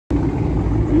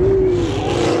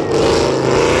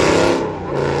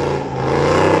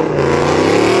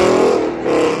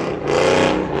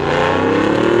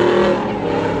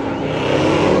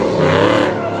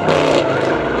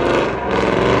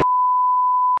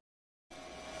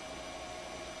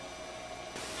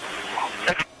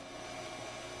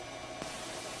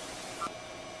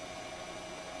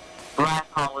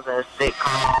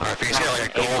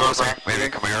Maybe a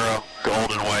Camaro,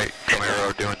 gold and white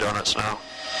Camaro doing donuts now.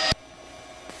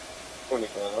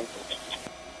 25.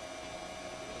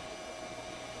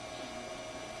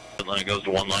 It goes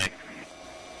to one lane.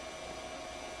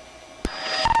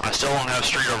 I still don't have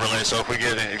street overlay, so if you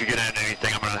get into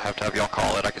anything, I'm gonna have to have y'all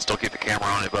call it. I can still keep the camera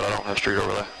on it, but I don't have street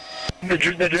overlay. The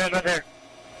drone right there.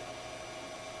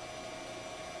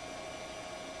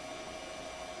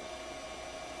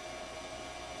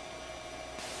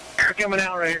 They're coming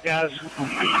out right here, guys.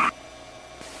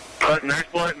 Splitting, they're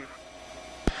splitting.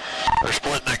 They're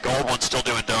splitting. That gold one's still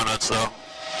doing donuts, though.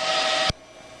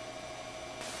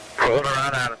 Pulling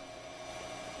right at him.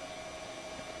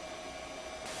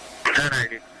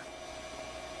 1080.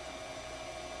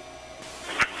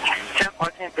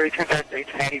 10 3, 10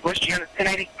 1080. Which unit?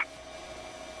 1080?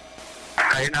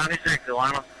 896,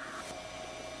 Atlanta.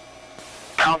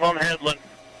 Pounds on Headland.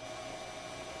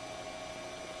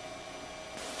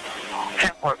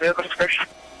 10-4 vehicle description.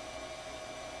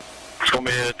 It's going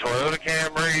to be a Toyota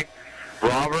Camry,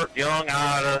 Robert Young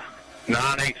Ida,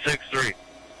 9863.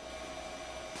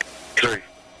 3.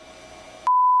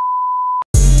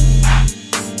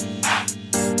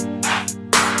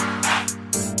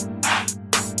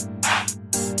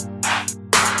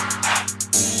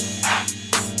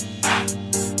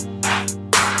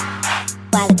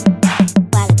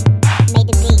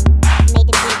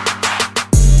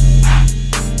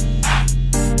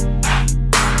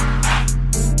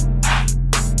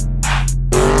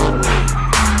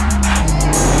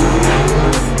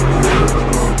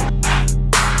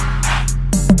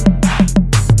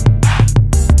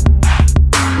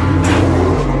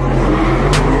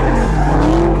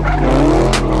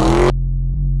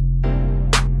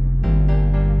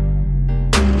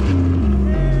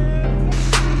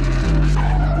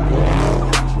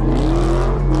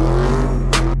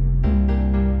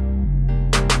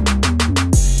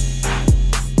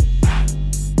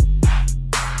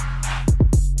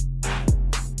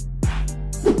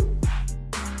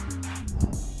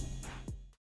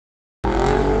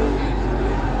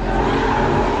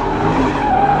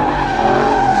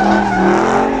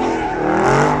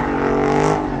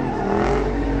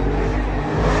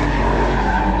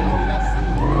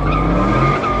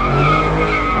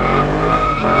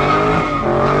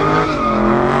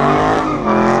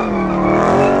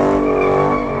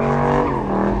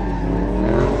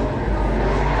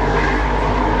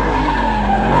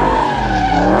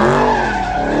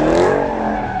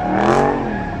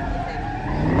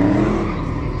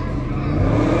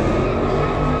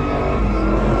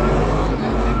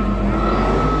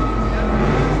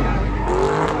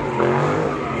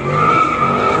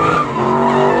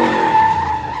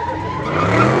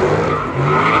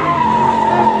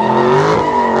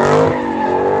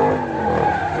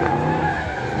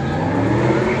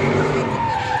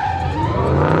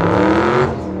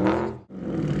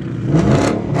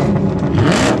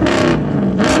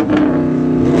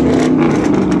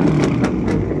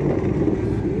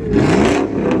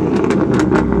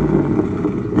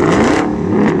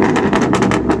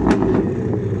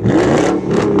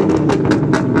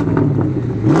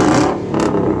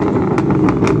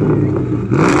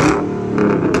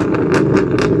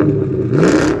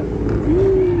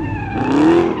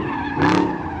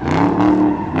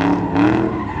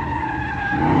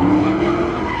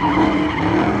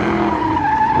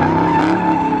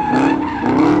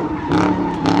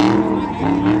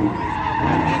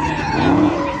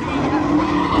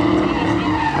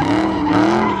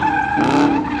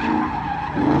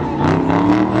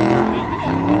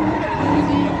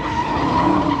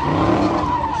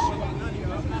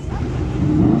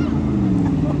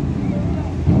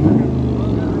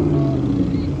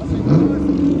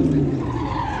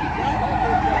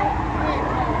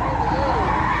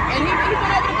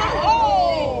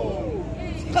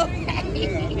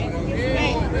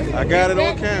 I got it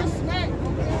on camera.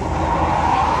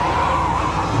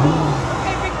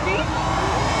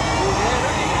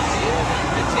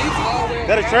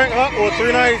 That a Trank Hut or a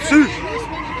 392?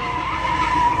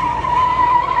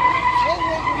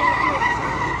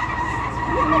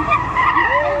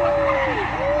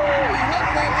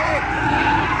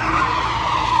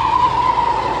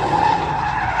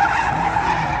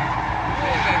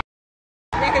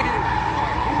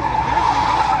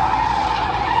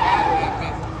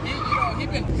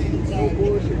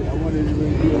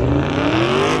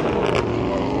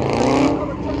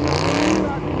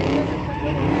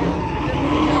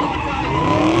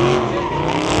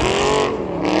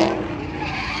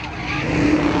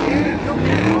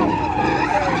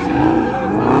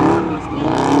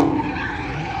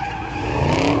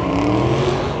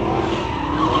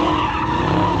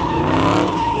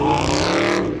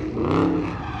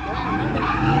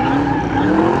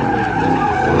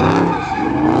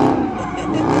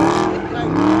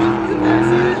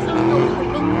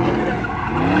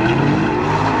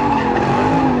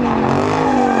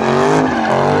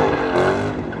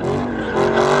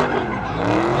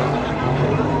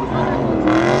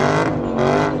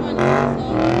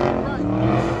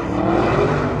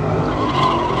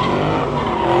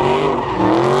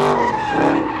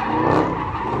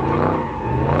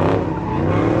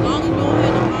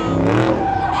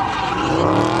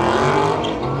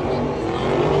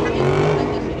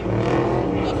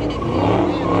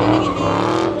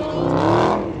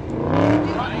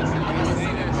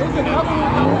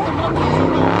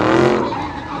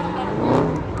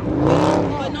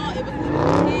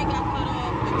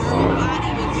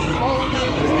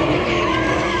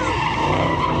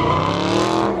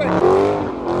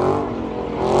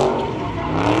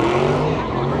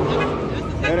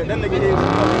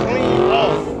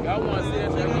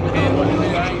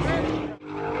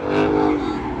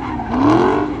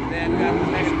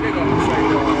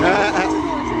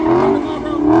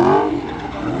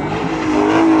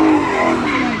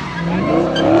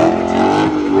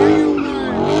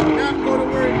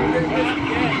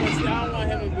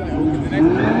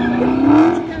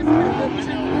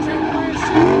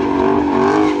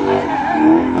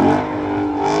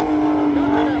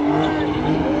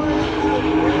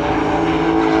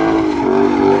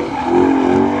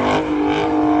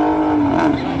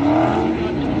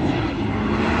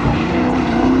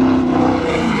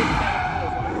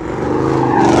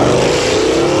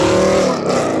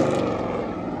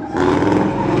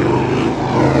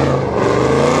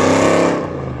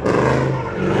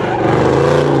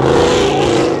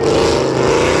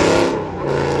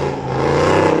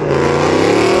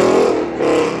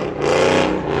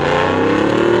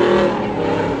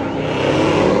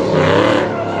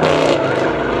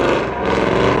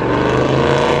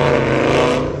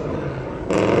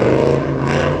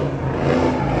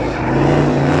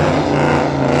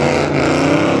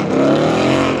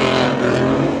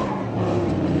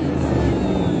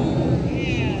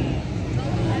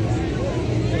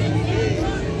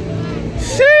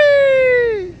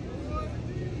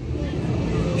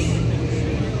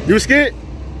 You was scared?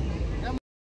 That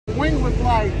wing was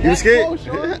like. You was scared? Close,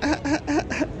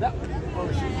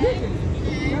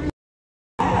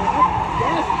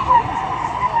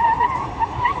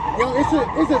 Yo,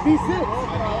 it's a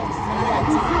V6.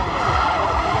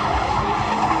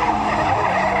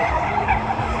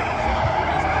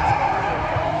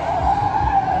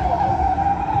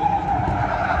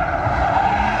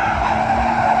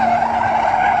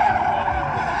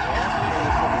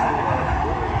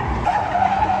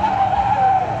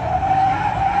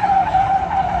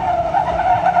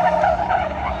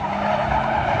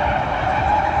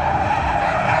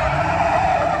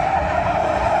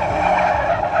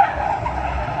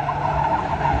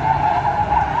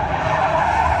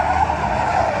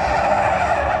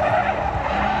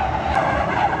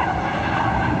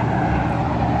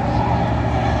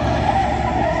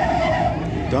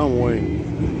 Dumb wing.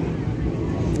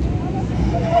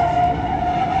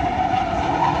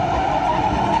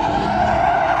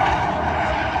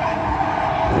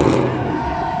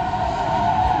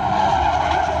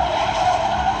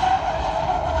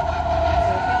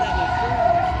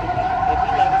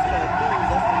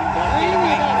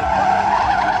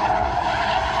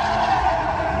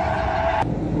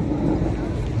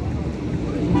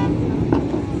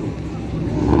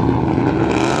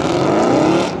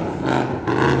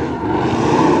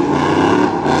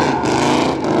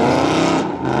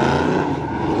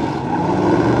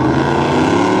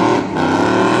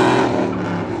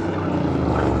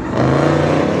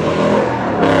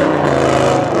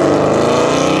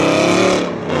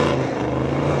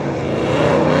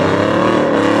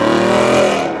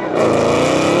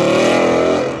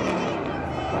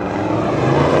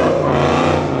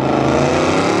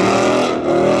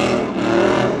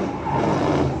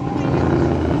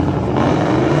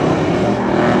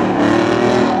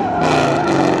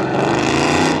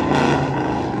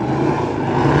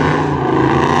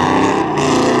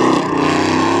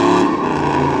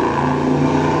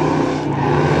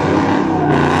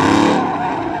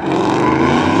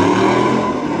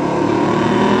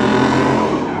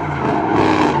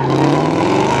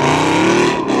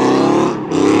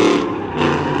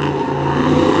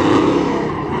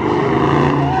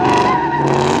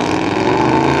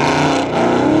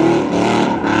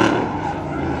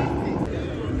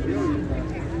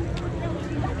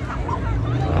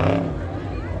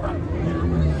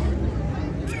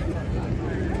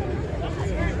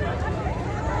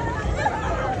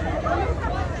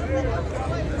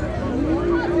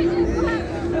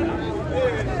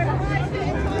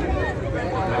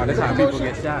 That's how people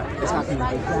get shot. That's how people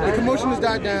get shot. The commotion has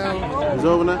died down. It's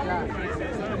over now?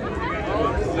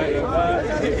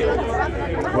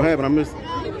 What happened? I missed it.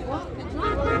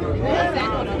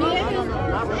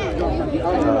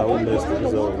 We missed it.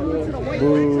 It's over.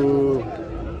 Boo.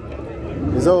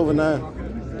 It's over now.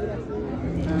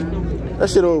 That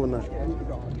shit over now.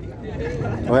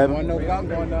 What happened? No gun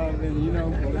going down, you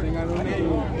know, everything I don't need.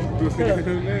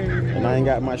 And I ain't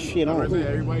got my shit on.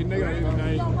 Everybody nigga.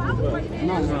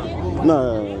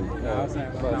 No. I was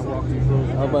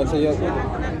about to say, yes. I'm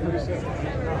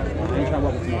trying to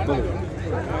walk with my bullet.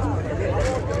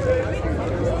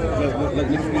 Look,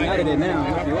 out of there now.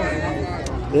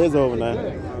 It's over now.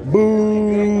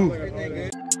 Boo.